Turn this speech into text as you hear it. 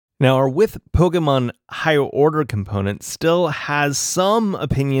Now, our with Pokemon higher order component still has some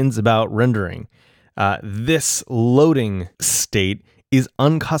opinions about rendering. This loading state is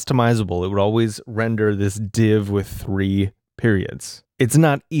uncustomizable. It would always render this div with 3 periods. It's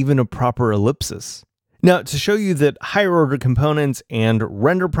not even a proper ellipsis. Now, to show you that higher order components and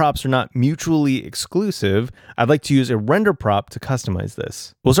render props are not mutually exclusive, I'd like to use a render prop to customize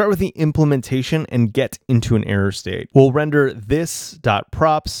this. We'll start with the implementation and get into an error state. We'll render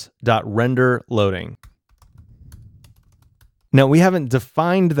this.props.render loading. Now, we haven't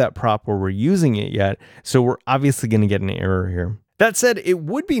defined that prop where we're using it yet, so we're obviously going to get an error here. That said, it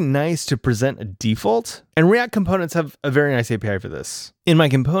would be nice to present a default, and React components have a very nice API for this. In my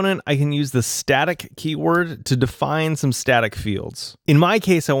component, I can use the static keyword to define some static fields. In my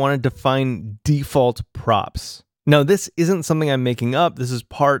case, I want to define default props. Now, this isn't something I'm making up. This is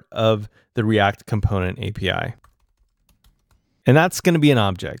part of the React component API. And that's going to be an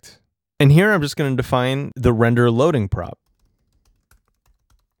object. And here I'm just going to define the render loading prop.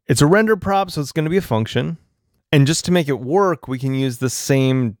 It's a render prop, so it's going to be a function. And just to make it work, we can use the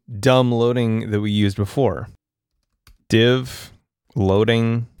same dumb loading that we used before. Div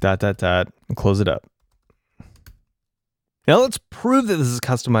loading ... and close it up. Now let's prove that this is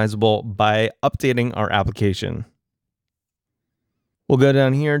customizable by updating our application. We'll go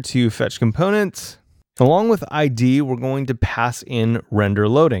down here to fetch component. Along with ID, we're going to pass in render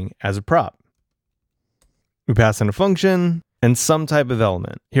loading as a prop. We pass in a function and some type of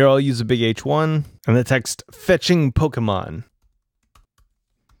element. Here I'll use a big H1 and the text fetching Pokemon.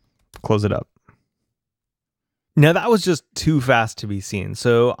 Close it up. Now that was just too fast to be seen,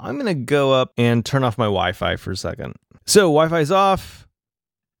 so I'm gonna go up and turn off my Wi-Fi for a second. So Wi-Fi's off,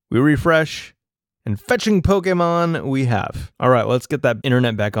 we refresh, and fetching Pokemon we have. All right, let's get that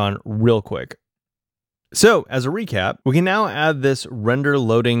internet back on real quick. So as a recap, we can now add this render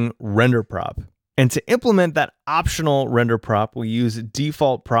loading render prop. And to implement that optional render prop, we use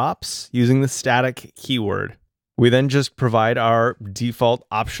default props using the static keyword. We then just provide our default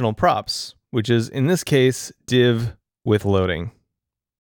optional props, which is in this case, div with loading.